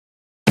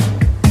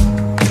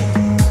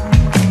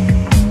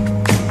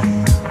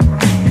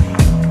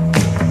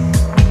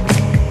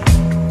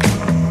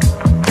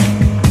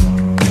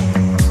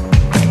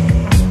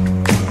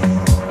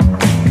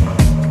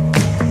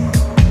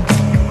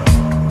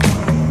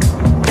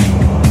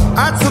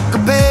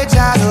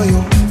of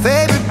your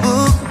favorite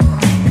book.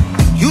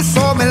 You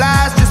sold me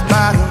lies just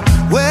by the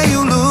way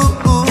you look.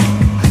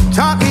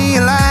 Taught me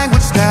a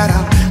language that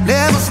I'll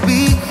never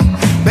speak.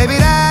 Baby,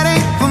 that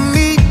ain't for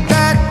me,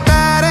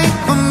 that ain't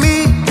for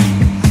me.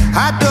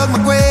 I dug my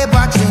grave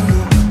watching the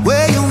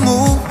way you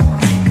move.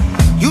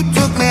 You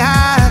took me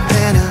higher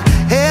than I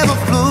ever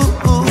flew.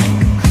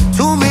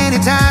 Too many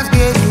times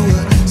gave you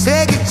a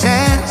second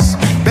chance.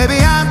 Baby,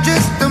 I'm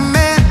just a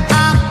man,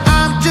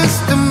 I'm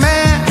just a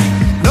man.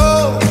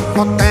 No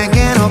more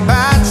thinking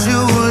about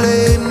you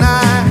late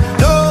night.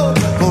 No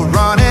more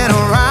running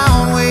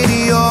around with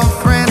your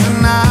friends.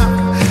 And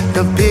I'm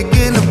done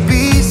picking the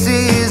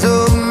pieces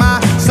of my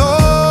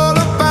soul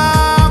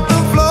about the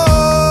floor.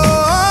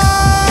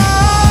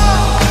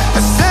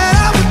 I said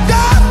I would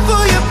die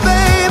for you,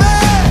 baby,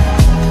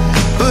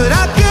 but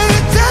I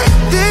can't take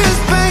this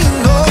pain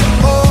no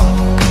more.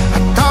 I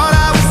thought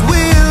I was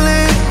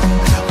willing,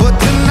 but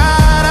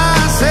tonight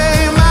I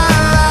saved my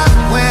life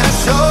when I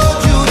showed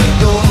you the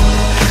door.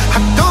 I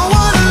don't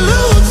wanna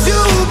lose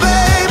you,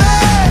 baby,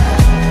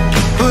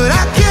 but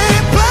I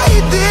can't play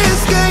this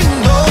game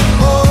no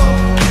more.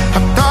 I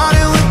thought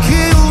it would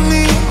kill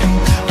me,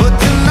 but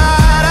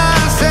tonight I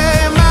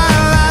saved my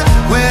life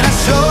when I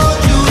showed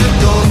you the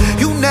door.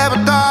 You never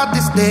thought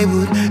this day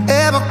would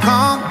ever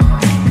come,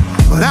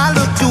 but I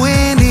looked you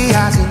in the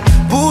eyes and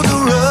pulled the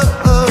rug.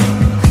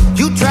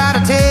 You tried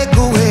to take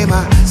away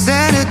my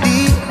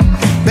sanity.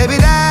 Baby,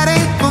 that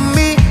ain't for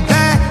me,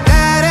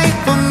 that ain't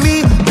for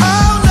me.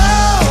 Oh no,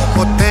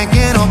 more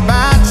thinking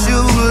about you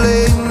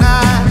late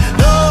night.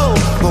 No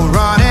more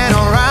running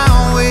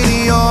around with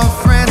your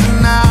friends.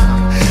 Now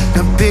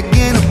I'm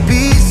picking the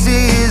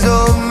pieces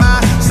of my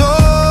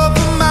soul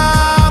from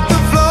out the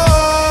floor.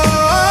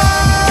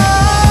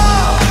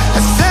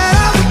 I said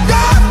I would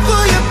die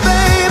for you,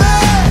 baby,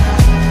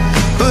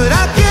 but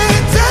I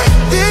can't take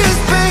this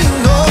pain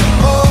no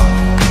more.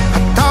 I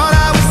thought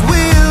I was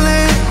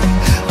willing,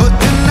 but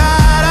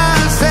tonight I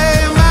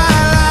saved my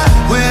life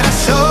when I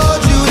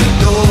showed you the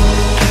door.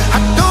 I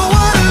don't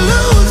wanna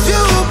lose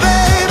you,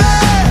 baby,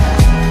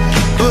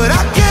 but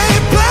I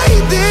can't play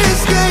this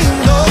game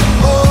no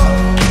more.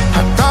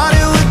 I thought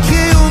it would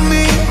kill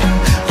me,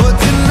 but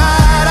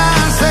tonight I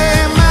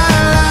saved my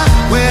life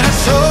when I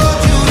showed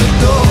you the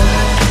door.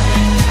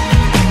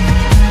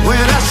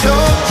 When I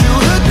showed you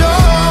the door.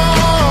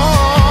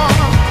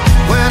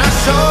 When I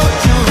showed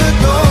you the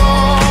door.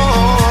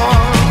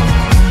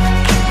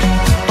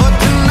 But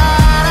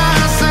tonight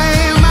I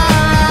saved my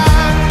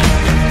life.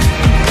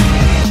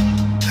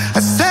 I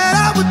said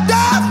I would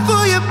die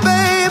for you,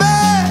 baby,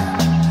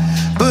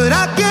 but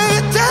I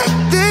can't take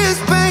this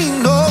pain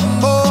no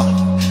more.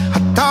 I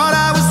thought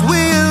I was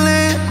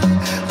willing,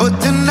 but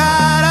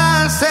tonight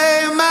I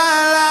saved my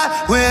life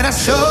when I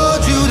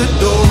showed you the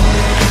door.